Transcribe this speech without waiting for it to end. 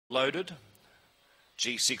loaded.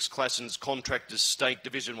 G6 Classens Contractors Stake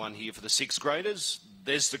Division 1 here for the 6th graders.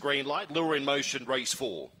 There's the green light. Lure in motion, race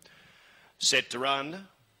 4. Set to run.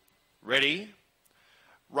 Ready.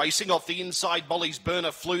 Racing off the inside, Molly's Burner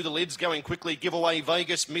flew the lids, going quickly. Giveaway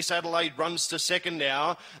Vegas. Miss Adelaide runs to second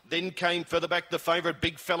now. Then came further back the favourite,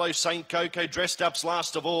 Big Fellow St. Coco. Dressed up's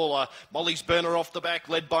last of all. Molly's Burner off the back,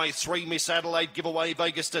 led by 3 Miss Adelaide. Giveaway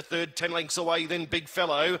Vegas to third, 10 lengths away. Then Big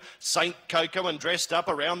Fellow, St. Coco, and Dressed Up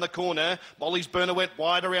around the corner. Molly's Burner went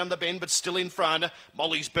wide around the bend, but still in front.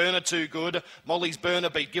 Molly's Burner too good. Molly's Burner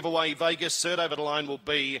beat Giveaway Vegas. Third over the line will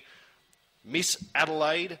be Miss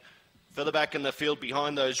Adelaide. Further back in the field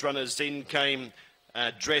behind those runners, then came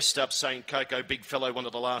Dressed Up St. Coco. Big Fellow, one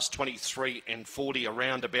of the last 23 and 40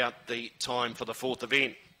 around about the time for the 4th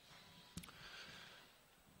event.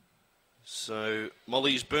 So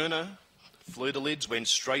Molly's Burner flew the lids, went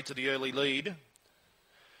straight to the early lead.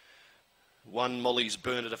 1 Molly's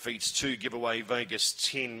Burner defeats 2 Giveaway Vegas,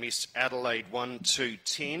 10 Miss Adelaide,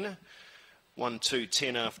 1-2-10.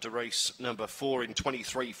 1-2-10 after race number 4 in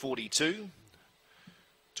 23.42.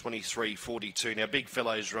 23.42. Now, Big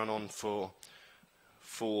Fellow's run on for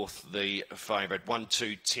 4th, the favourite.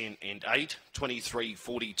 1-2-10 and 8.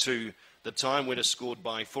 23.42 the time. Winner scored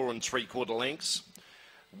by 4 3/4 lengths.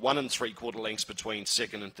 1 3/4 lengths between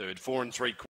second and third. 4 3/4.